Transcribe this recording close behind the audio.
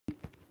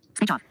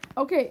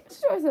Okay,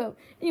 shut yourself.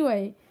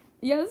 Anyway,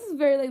 yeah, this is a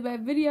very laid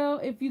back video.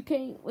 If you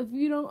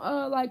don't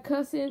like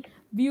cussing,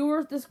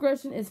 viewers'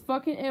 discretion is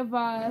fucking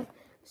advised.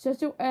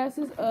 Shut your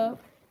asses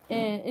up.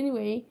 And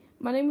anyway,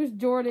 my name is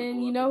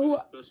Jordan. You know who?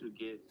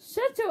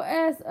 Shut your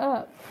ass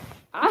up.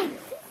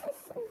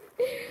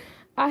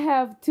 I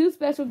have two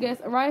special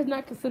guests. Araya's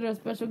not considered a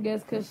special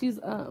guest because she's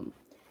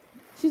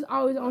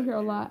always on here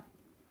a lot.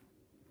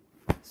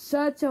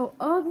 Shut your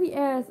ugly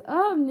ass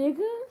up,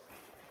 nigga.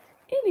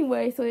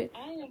 Anyway, so I am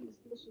the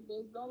special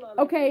guest. Don't lie.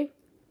 Okay.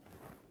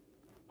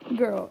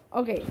 Girl,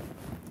 okay.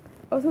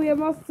 Oh, so we have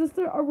my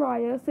sister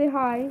Araya. Say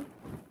hi.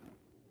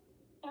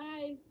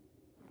 Hi.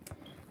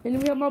 And then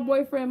we have my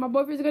boyfriend. My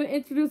boyfriend's gonna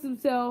introduce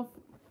himself.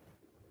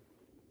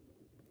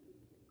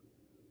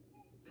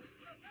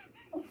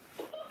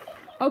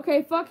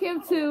 Okay, fuck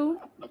him too.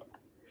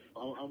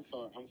 Oh, I'm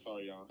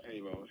sorry, y'all. Hey,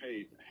 bro.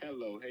 Hey,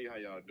 hello. Hey, how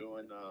y'all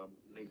doing?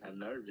 I'm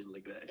nervous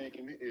like that.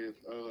 Thinking is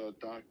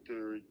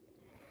Dr.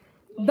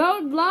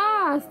 Don't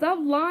lie. Stop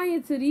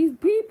lying to these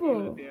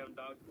people. Damn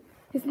doctor.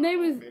 His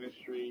name is.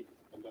 Ministry,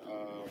 and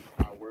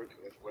I work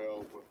as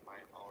well with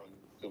my own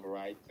civil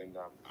rights, and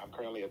I'm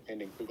currently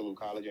attending Tougaloo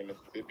College in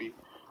Mississippi,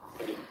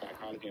 studying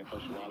psychology and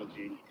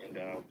sociology, and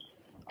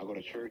I go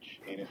to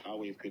church, and it's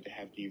always good to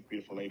have these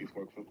beautiful ladies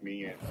work with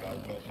me, and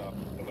God bless y'all.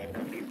 Nobody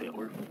companies that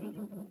work with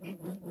me.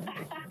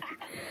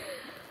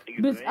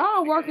 Bitch, I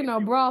don't work in no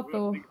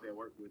brothel.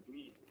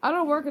 I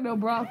don't work in no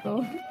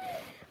brothel.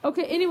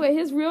 Okay, anyway,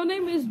 his real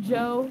name is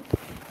Joe.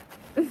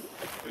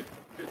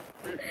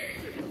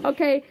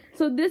 Okay,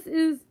 so this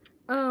is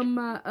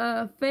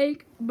my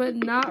fake but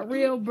not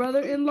real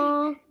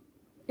brother-in-law.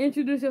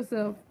 Introduce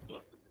yourself.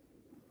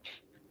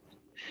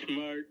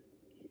 Smart.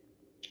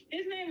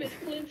 His name is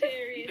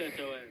Quintarius.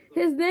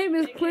 His name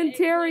is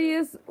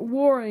Quintarius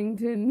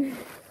Warrington.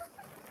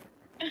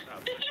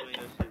 Stop playing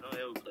that shit. Don't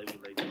ever play me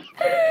like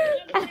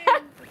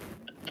that.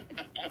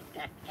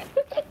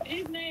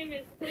 His name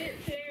is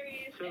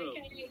Quintarius. Shut up.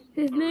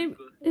 His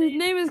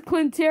name is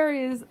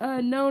Quintarius,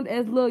 known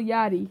as Lil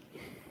Yachty.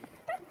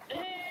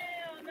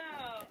 Hell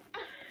no.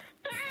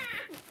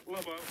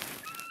 What about?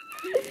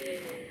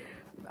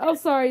 I'm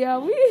sorry,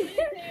 y'all.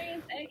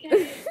 Quintarius, aka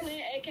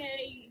Clint,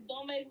 aka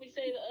don't make me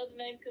say the other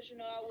name because you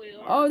know I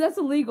will. Oh, that's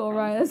illegal,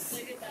 right?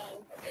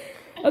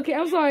 Okay,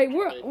 I'm sorry.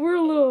 We're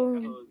a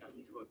little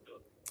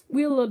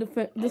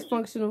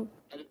dysfunctional.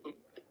 I just want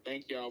to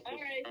thank y'all for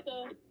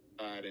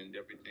side and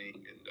everything,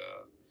 and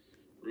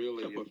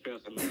really, I'm happy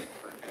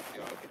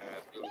y'all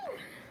guys.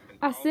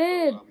 I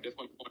said. Just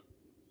one point,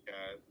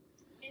 guys.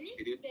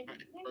 It is my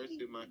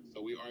first month,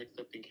 so we are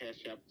accepting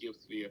Cash App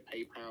gifts via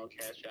PayPal,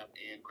 Cash App,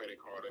 and credit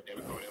card or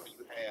debit card, whatever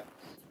you have.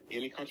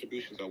 Any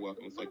contributions are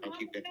welcome, so I'll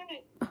keep that.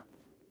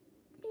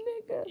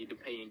 Nigga. Either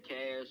pay in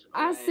cash.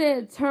 I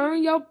said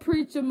turn your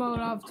preacher mode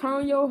off,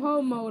 turn your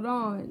hoe mode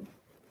on.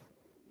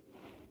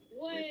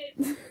 What?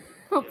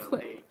 I'm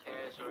playing.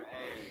 Cash or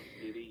ass.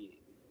 It is.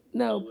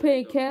 No,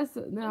 paying cash.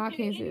 No, I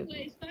can't say it.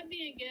 Anyway, stop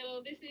being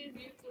ghetto. This is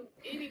YouTube.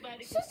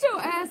 Anybody can Shut your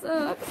ass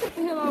up. I can say what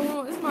the hell I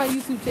want. It's my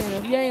YouTube channel.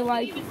 If you ain't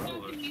like it. even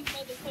talk to these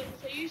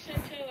motherfuckers, so you shut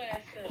your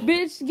ass up.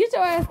 Bitch, get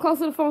your ass close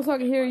to the phone so I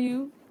can hear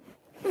you.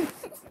 Blah,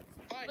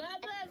 blah,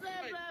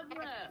 blah, blah,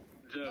 blah.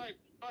 Just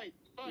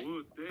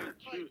wood that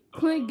shit.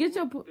 Clint, get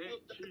your... That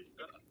shit.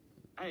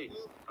 Hey,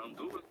 don't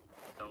do it.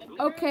 Don't do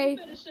it.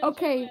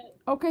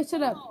 Okay,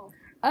 shut up.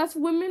 Us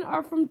women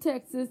are from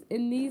Texas,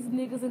 and these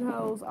niggas and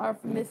hoes are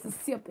from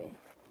Mississippi.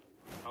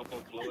 I'm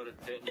from Florida,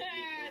 technically.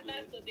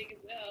 Not the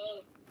niggas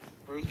out.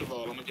 First of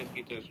all, I'm gonna just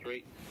get that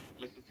straight.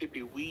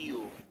 Mississippi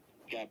will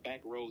got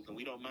back roads, and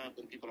we don't mind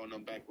putting people on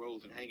them back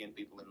roads and hanging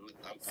people.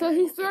 So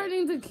he's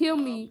threatening to kill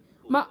me.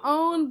 My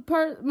own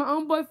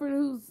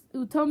boyfriend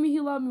who told me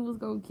he loved me was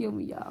gonna kill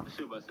me, y'all. I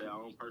should about to say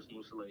our own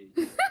personal slave.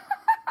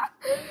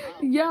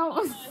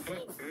 Yo.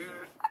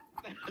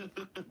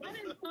 That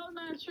is so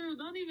not true.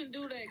 Don't even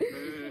do that.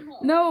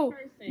 No,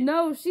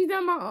 he's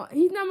not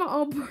my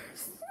own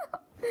person.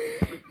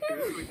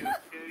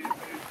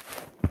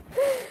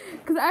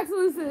 Cause I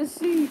actually said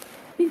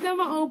he's not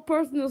my own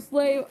personal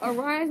slave.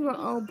 Araya's my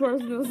own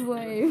personal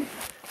slave.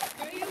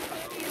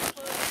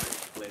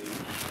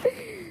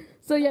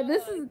 So yeah,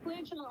 this is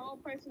Clinch your own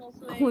personal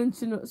slave.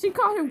 clinching. She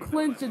called him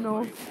clinching.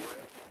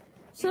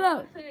 Shut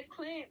up. I said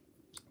Clint.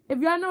 If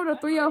y'all know what a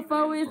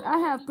 304 is, I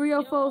have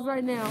 304s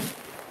right now.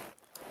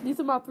 These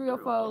are my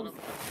 304s.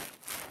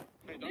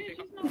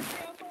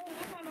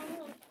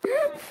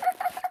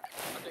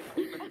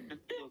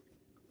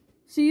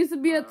 She used to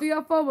be a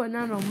 304, but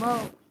not no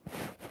more.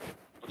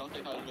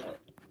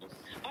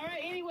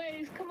 Alright,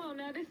 anyways, come on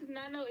now. This is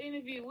not no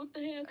interview. What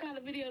the hell kind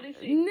of video this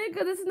is?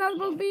 Nigga, this is not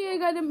supposed to be a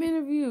goddamn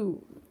interview.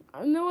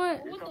 You know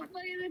what? What the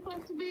fuck is it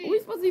supposed to be? We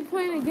supposed to be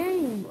playing a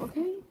game,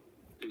 okay?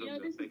 Yo,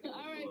 this is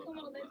alright, come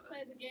on, let's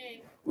play the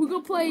game. We're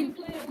gonna play.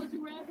 Would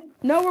you rather?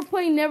 No, we're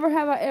playing Never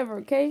Have I Ever,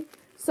 okay?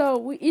 So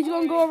we each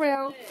gonna go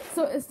around.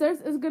 So it's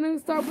gonna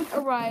start with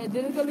Araya,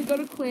 then it's gonna go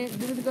to Clint,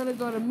 then it's gonna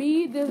go to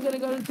me, then it's gonna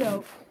go to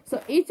Joe.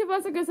 So each of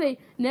us are gonna say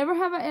Never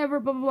Have I Ever,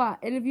 blah blah blah.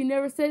 And if you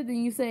never said it, then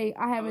you say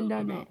I haven't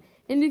done that.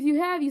 And if you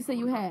have, you say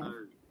you have.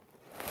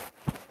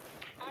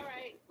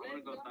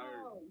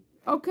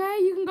 Okay,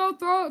 you can go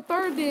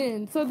third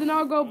then. So then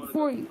I'll go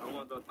before you. I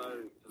want to go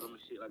third because I'm going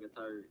to shit like a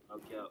turd.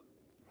 Okay.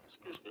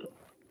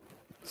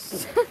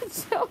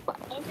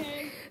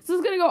 Okay. So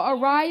it's gonna go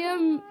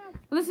Araya.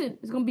 Listen,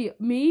 it's gonna be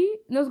me.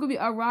 No, it's gonna be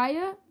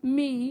Araya,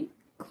 me,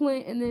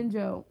 Clint, and then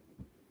Joe.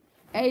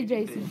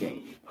 AJ,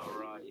 CJ.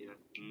 Araya,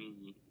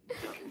 me.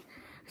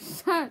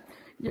 Shut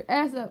your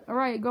ass up.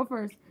 Araya, go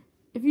first.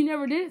 If you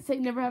never did, say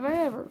never have I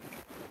ever.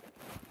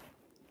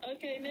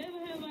 Okay,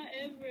 never have I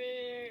ever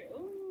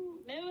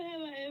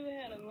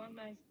had a one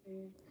night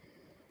stand.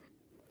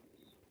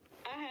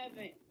 I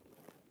haven't.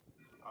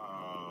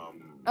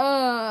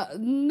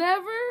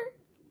 Never.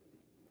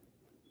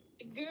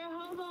 Girl,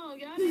 hold on.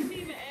 Y'all didn't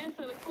even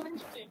answer the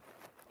question.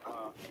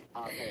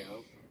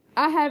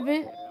 I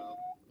haven't.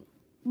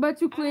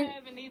 But you, I Clint.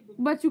 haven't either.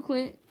 But you,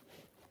 Clint.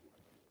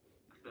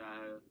 I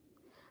have.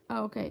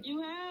 Oh, okay. You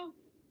have?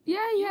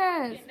 Yeah, he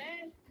has. And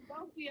that's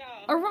both of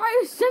y'all.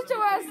 Araya, shut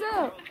your ass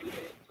up.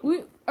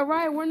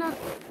 Araya, we're not.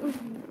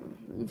 Let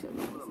me shut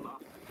my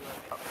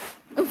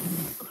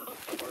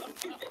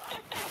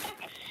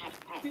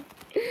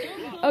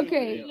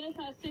Okay.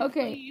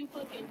 Okay.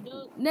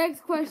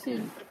 Next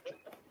question.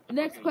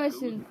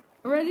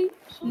 Ready?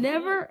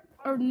 Never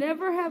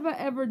have I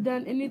ever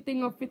done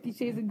anything on 50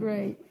 Shades of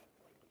Grey.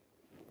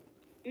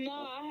 No,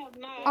 I have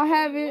not. I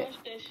haven't.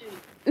 Watched that shit.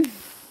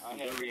 I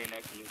have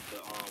reenacted the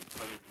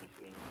punishment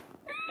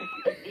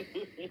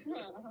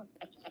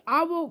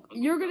film.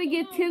 You're gonna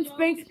get 10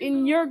 spanks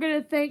and you're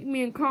gonna thank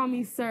me and call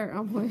me sir.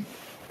 I'm like,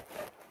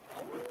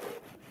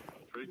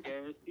 Freak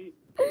ass shit.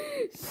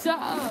 shut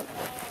up.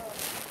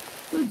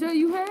 So Joe,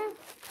 you have?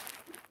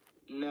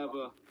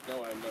 Never.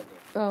 No, I never.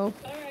 Oh.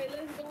 Alright,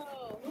 let's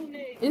go. Who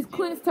next? It's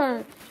Clint's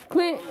turn.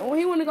 Clint,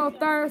 he wanna go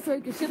third so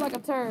he can shit like a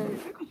turd.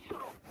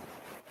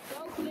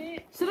 Go,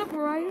 Clint. Shut up,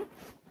 Araya.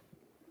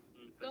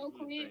 Go,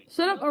 Clint.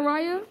 Shut up,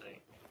 Araya.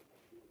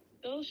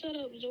 Go, shut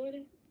up,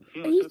 Jordan.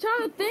 He's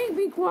trying to think.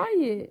 Be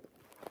quiet.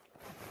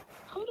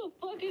 Who the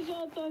fuck is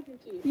y'all talking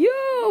to?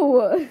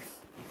 You.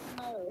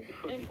 No,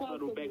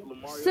 impossible.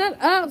 Shut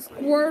up,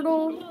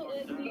 Squirtle.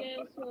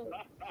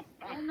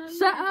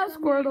 Shut up,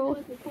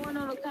 Squirtle.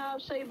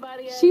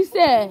 She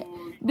said,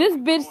 this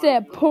bitch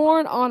said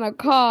porn on a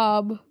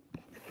cob.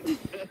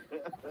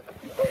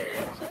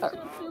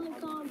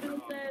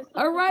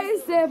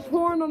 Araya said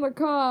porn on a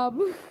cob.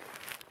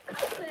 I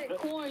said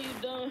corn, you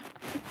dumb.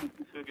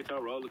 Get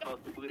your roller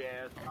coaster good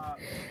ass.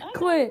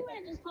 Clint.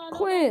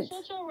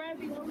 Shut your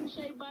ravioli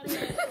shaped body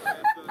ass up.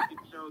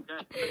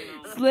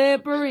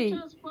 Slippery.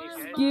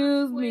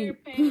 Excuse me.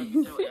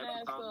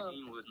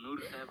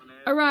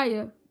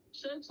 Araya.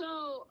 Shut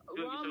your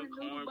ramen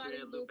noodle body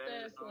loop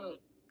ass up.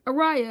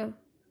 Araya.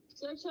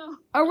 Shut your...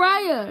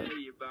 Araya.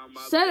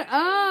 Shut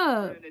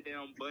up.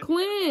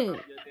 Clint.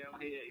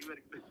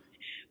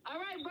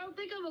 Alright, bro,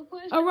 think of a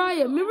question.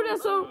 Araya, remember that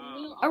song?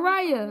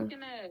 Araya.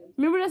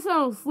 Remember that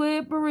song?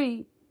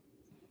 Slippery.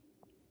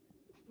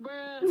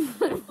 Bruh,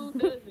 who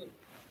doesn't?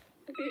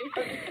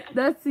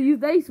 That's you.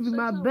 They used to be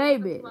my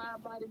baby.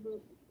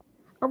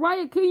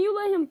 Araya, can you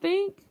let him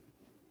think?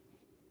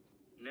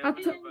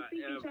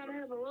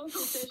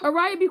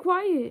 Araya, be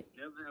quiet.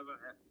 Never have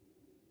I.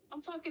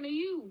 I'm talking to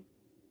you.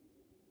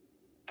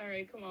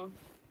 Alright, come on.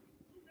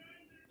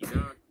 You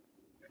done?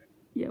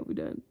 Yeah, we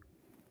done.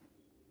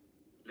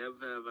 Never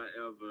have I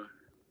ever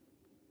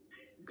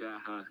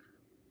got high.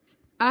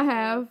 I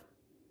have.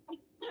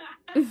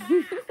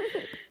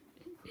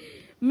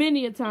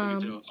 Many a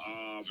time.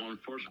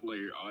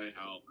 Unfortunately, I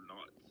have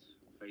not.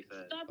 Face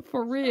that. Stop,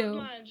 For real.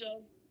 Stop lying,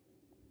 Joe.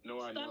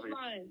 No, Stop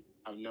lying.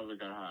 I've never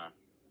got high.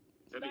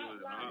 That nigga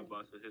was a hot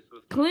boss with his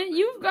sister. Clint,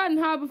 you've gotten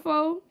high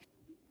before.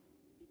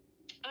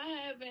 I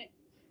haven't.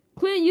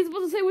 Clint, you're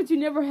supposed to say what you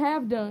never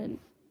have done.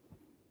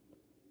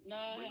 No,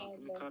 I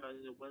haven't.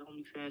 Why don't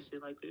you say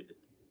shit like that?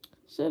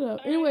 Shut up.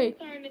 Anyway,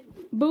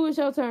 Boo, it's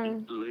your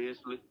turn.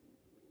 Leslie.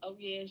 Oh,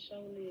 yeah,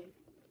 show me.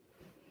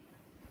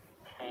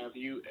 Have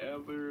you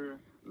ever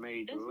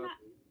made love?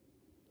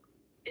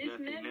 It's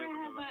never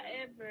have I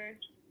ever.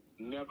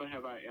 Never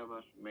have I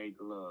ever made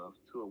love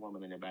to a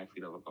woman in the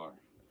backseat of a car.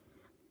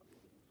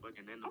 I'm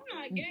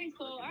not gay,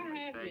 so I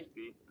haven't.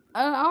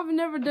 I've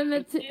never done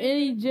that to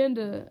any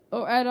gender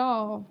or at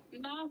all.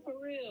 Nah, for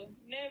real.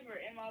 Never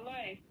in my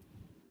life.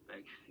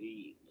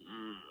 Backseat.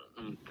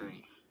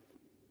 Okay.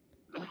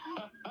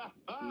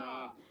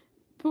 Nah.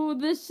 Pull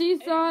the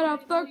sheets out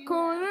of the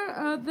corner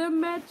of the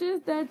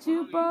mattress that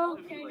you bought.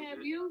 Okay,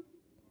 have you?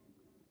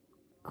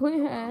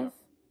 Clint has.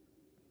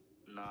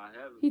 Nah, I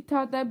haven't. He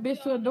taught that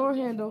bitch to a door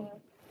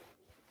handle.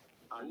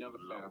 I never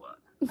know.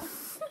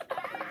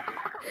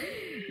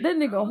 That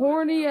nigga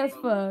horny as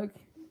fuck.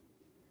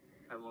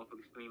 That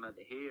motherfucker scream out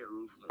the head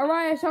roof.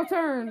 Alright, it's your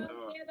turn.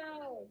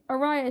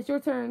 Alright, it's your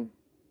turn.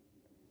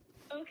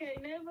 Okay,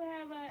 never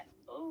have I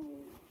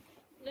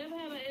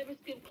ever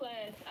skipped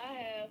class.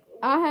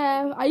 I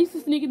have. I used to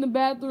sneak in the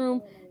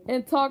bathroom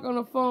and talk on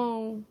the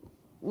phone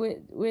with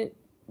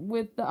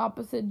the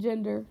opposite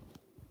gender.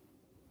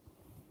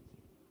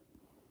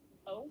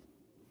 Oh.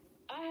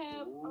 I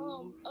have,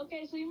 okay,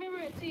 Okay, so you remember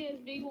at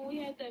TSB when we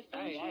had that field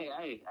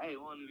trip? Hey,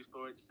 one of these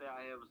stories to say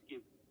I ever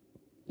skipped.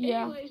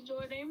 Yeah. Anyways,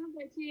 Jordan,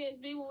 remember at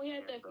TSB when we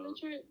had that field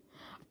trip?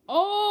 We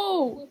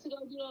Oh. went to go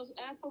do those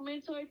Afro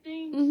Mentor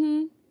things.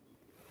 Mhm.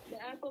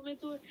 The Afro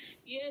Mentor.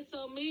 Yeah,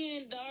 so me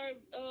and Dar,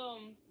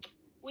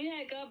 we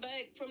had got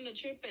back from the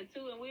trip at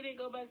 2, and we didn't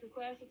go back to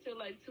class until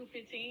like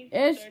 2:15.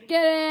 Let's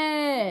get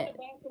it. The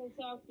bathroom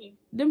talking.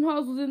 Them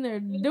hoes was in there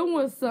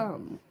doing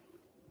something.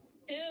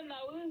 Hell no,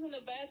 we was in the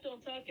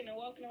bathroom talking and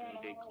walking around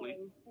the hallway.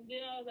 And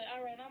then I was like,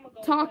 all right, I'm gonna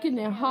go. Talking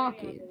class. and I'm already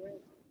hawking. on the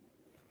rest.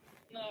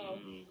 No,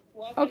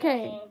 walking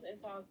Okay. the halls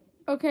and talking.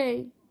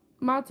 Okay,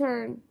 my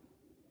turn.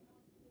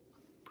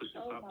 Push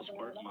this Oh off my the god,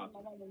 squirt my mouth.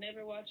 mama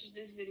never watches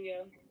this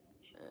video.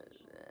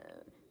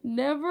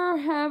 Never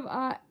have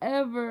I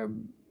ever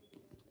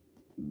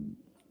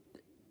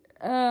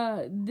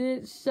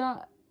did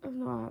shot.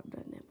 No, I've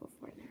done that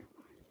before.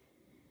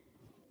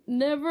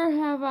 Never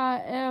have I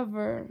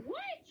ever What?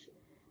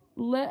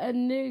 let a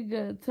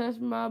nigga touch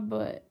my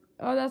butt.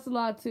 Oh, that's a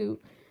lot too.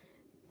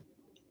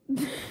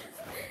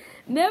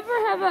 Never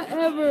have I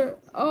ever.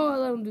 Oh, I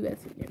let him do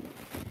that to me.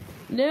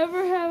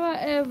 Never have I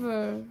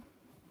ever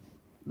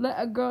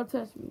let a girl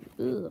touch me.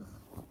 Ugh.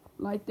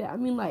 Like that. I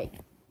mean, like.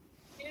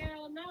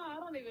 Hell no, I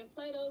don't even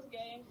play those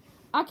games.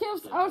 I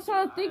was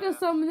trying to think of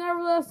something, and I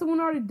realized someone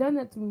already done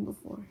that to me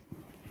before.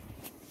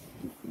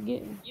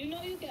 Forgetting. You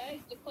know you can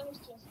ask the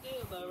question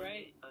still though,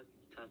 right?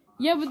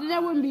 Yeah, but then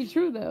that wouldn't be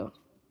true though.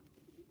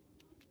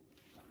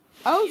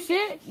 Oh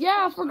shit!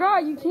 Yeah, I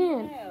forgot you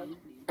can.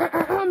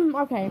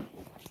 Okay.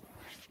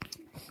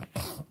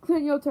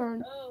 Clint, your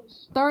turn. Oh,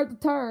 Start the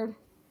turd.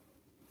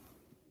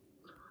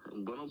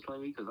 But don't play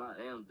me because I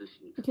am this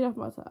shit. Get off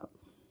my top.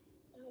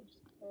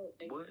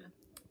 What?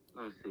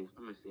 Let me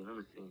see.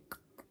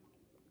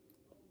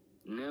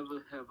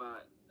 Never have I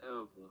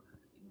ever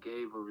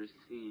gave or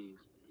received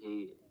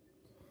head.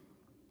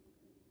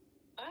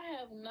 I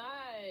have not.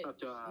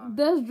 Shut your eye.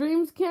 Does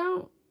dreams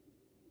count?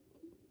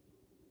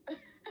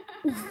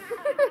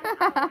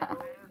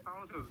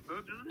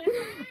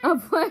 I'm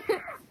playing.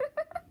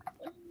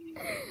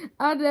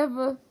 I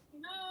never.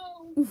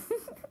 No,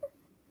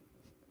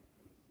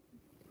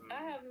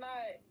 I have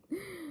not.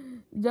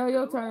 Joe,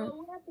 your turn.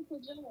 What happened to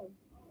Joe?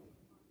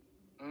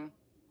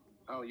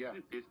 Oh, yeah.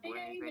 This He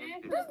ain't even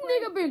answer This the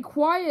nigga been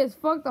quiet as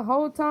fuck the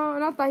whole time,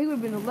 and I thought he would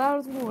have been the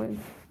loudest one.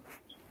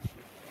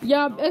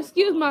 Y'all,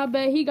 excuse my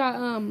bad. He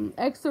got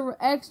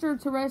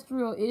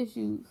extraterrestrial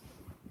issues.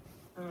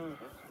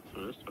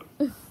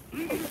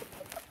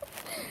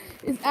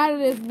 It's out of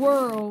this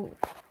world.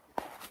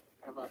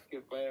 Have I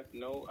skipped class?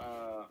 No,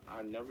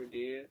 I never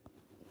did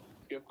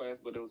skip class,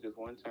 but there was just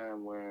one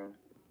time where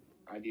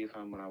I did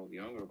something when I was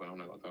younger, but I'm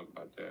not going to talk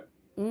about that.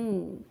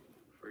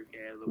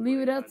 Leave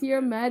it up to your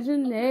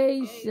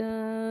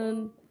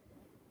imagination.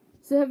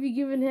 So have you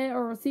given head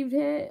or received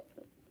head?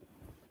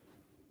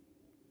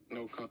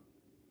 No,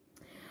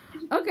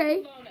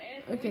 Okay.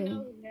 Okay.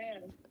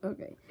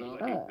 Okay.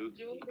 no.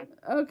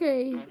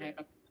 Okay.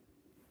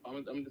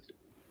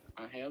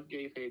 I have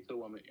gave head to a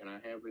woman, and I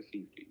have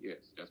received it. Yes,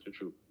 that's the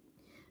truth.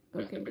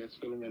 That's Okay. the best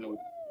feeling in the world.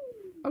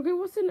 Okay,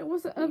 what's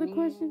the other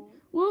question?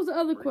 What was the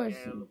other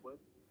question?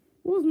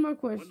 What was my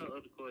What's the question?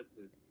 other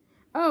question?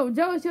 Oh,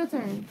 Joe, it's your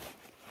turn.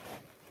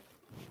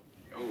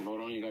 Oh,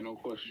 hold on, you got no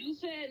question. You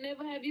said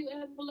never have you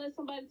ever let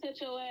somebody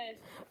touch your ass.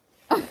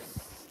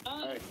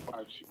 Hey,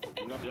 watch.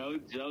 No,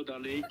 Joe,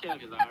 don't let it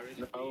count because I already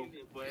seen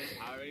it, boy.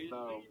 I already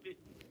seen it.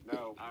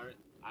 no.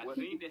 I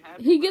seen it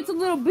happen. He gets a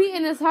little beat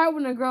in his heart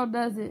when a girl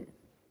does it.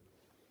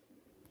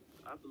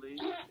 I believe.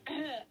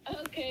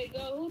 Okay,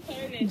 go. Who's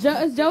turn it?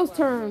 It's Joe's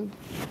turn.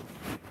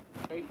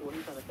 Faithful, what are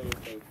you trying to say is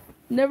faithful?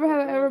 Never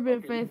have I ever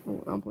been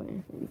faithful. I'm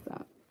playing. Let me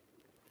stop.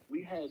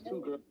 We had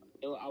two girls.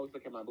 They would always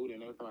look at my booty,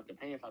 and they were talking about the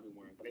pants I be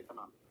wearing. But they talking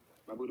about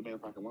my booty being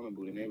like a woman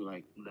booty, and they be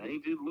like, That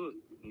ain't just look.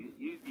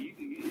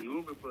 You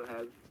woman put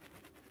has.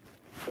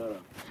 shut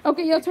up.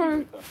 Okay, your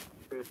turn.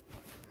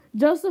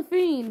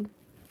 Josephine.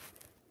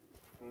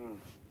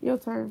 Your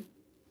turn.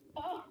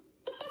 Oh.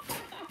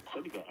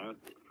 That nigga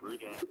answered.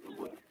 Freak ass.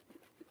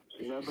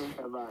 Never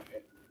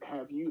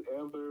have you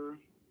ever,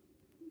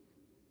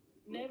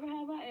 Never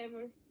have I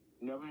ever.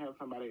 never have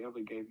somebody ever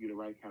gave you the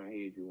right kind of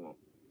head you want?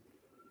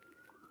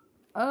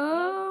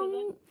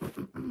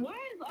 Why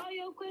is all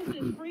your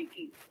questions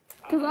freaky?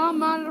 Cause all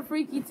mine are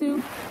freaky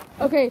too.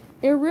 Okay,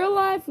 in real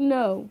life,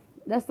 no.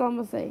 That's all I'm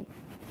gonna say.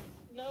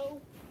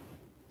 No,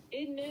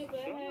 it never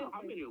happened.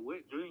 How many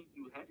wet drinks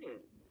you had?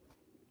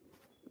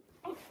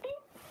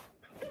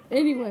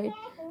 Anyway,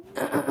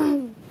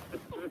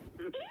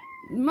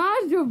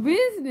 mind your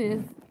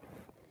business.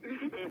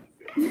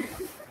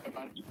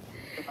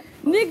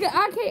 Nigga,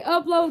 I can't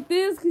upload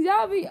this cause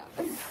y'all be. You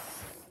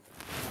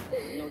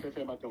know what they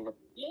say about them?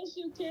 Yes,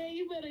 you can.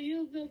 You better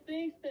use them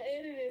things to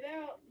edit it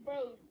out,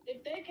 bro.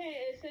 If they can't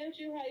accept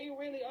you how you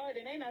really are,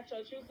 then they not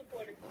your true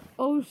supporters.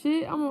 Oh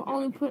shit,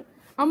 I'm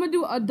gonna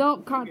do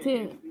adult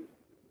content.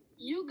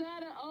 You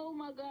gotta, oh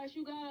my gosh,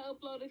 you gotta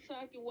upload it so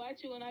I can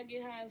watch you when I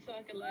get high and so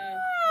I can laugh.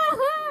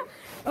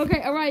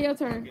 Okay, alright, your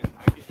turn.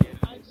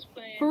 I'm just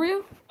playing. For real?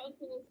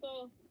 Okay,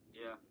 so.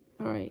 Yeah.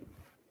 All right.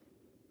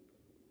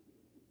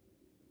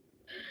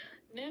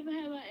 Never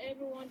have I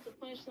ever wanted to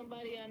punch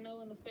somebody I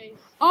know in the face.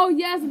 Oh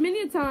yes,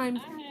 many times.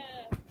 I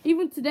have.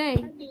 Even I today,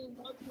 do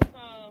multiple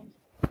times.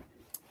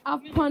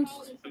 I've Really punched.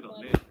 calling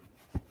somebody.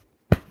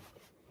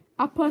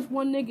 I punched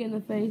one nigga in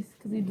the face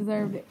because he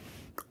deserved it.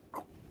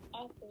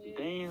 I feel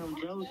Damn,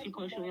 Joe, she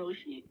punching your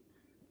shit.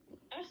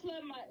 I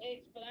slept my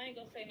ex, but I ain't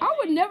gonna say no I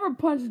would names. never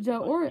punch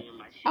Joe, or Man,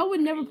 my shit I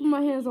would never put crazy.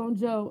 my hands on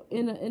Joe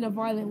in a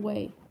violent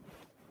way.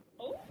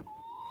 Oh,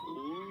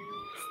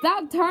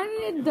 Stop turning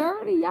it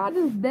dirty. Y'all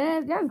just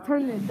dead. Y'all just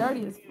turning it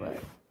dirty as fuck.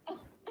 Nah,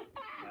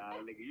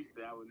 nigga, you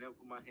said I would never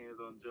put my hands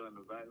on Joe in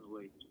a violent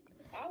way.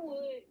 I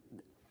would.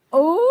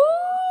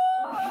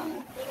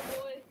 Oh.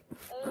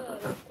 Little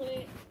boy,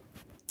 Clint.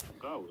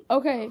 Go.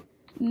 Okay.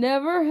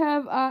 Never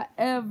have I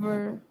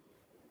ever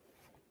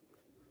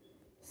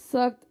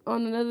sucked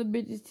on another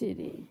bitch's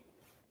titty.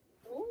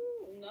 Ooh,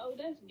 no,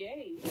 that's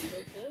gay. But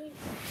good.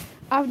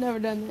 I've never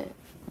done that.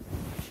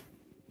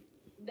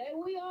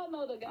 We all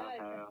know the guys.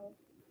 I have.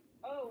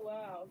 Oh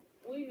wow,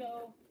 we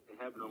know. It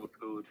happened on a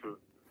school trip.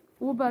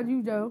 What about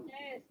you, Joe?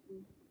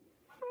 Nasty.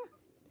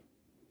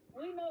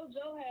 We know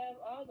Joe have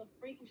all the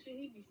freaky shit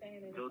he be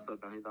saying. In Joe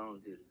sucked on his own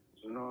titty.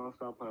 No,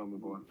 stop playing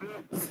with me,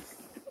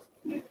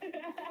 boy.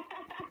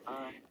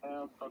 I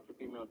have fucked a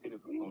female titty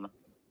before.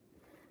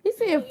 He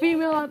said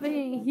female, I think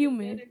ain't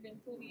human. Better than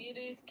 20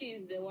 years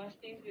kids that watch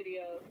these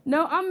videos.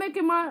 No, I'm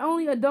making mine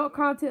only adult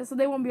content so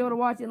they won't be able to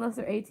watch it unless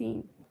they're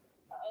 18.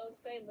 Oh,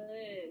 say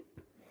less.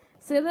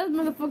 Say, let's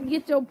motherfucker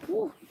get your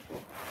poof.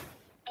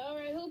 All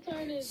right, who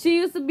turned it? She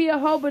used to be a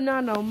hoe, but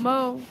not no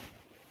more.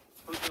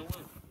 Who's the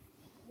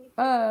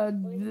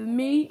one?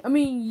 Me. I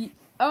mean,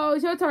 oh,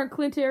 it's your turn,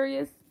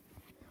 Clintarius.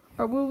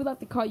 Or we would like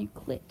to call you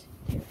Clit.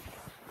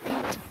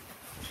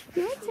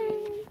 Your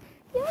turn.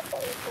 Your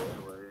turn.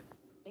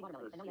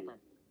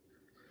 Let's see.